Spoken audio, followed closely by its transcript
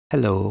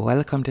Hello,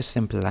 welcome to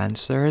Simple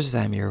Answers.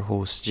 I'm your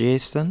host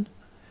Jason.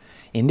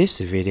 In this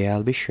video,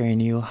 I'll be showing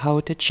you how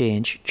to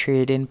change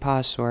trading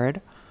password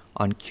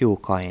on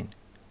kucoin.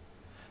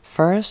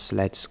 First,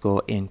 let's go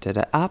into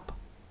the app.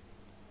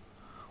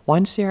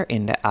 Once you're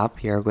in the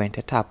app, you're going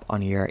to tap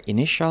on your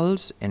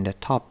initials in the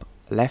top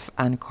left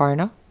hand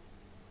corner.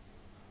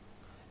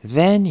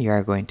 Then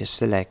you're going to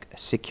select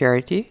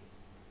security.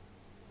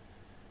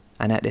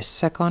 And at the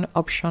second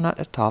option at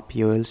the top,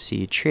 you will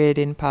see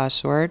trading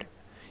password.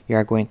 You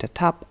are going to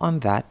tap on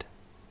that.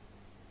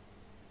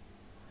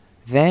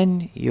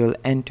 Then you'll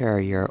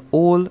enter your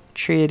old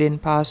trading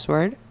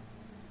password,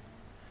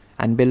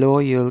 and below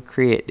you'll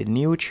create the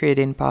new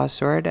trading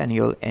password and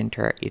you'll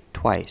enter it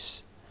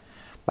twice.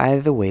 By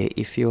the way,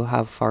 if you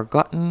have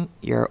forgotten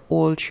your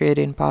old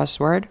trading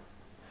password,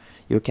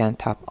 you can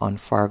tap on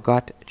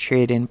forgot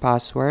trading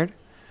password,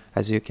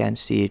 as you can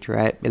see it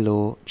right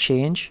below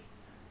change.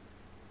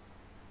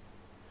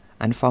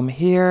 And from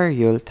here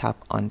you'll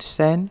tap on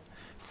send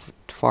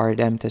for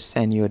them to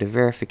send you the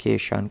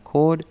verification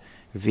code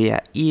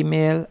via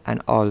email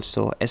and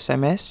also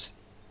SMS.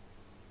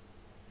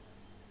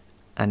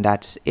 And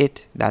that's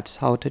it. That's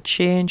how to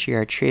change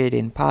your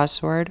trading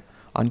password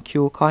on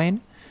kucoin,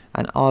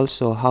 and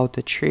also how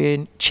to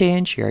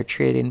change your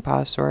trading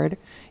password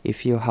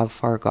if you have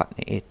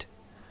forgotten it.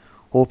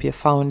 Hope you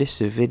found this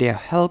video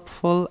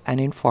helpful and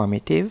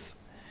informative.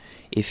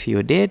 If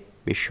you did,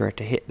 be sure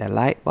to hit the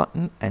like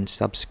button and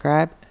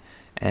subscribe,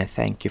 and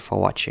thank you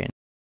for watching.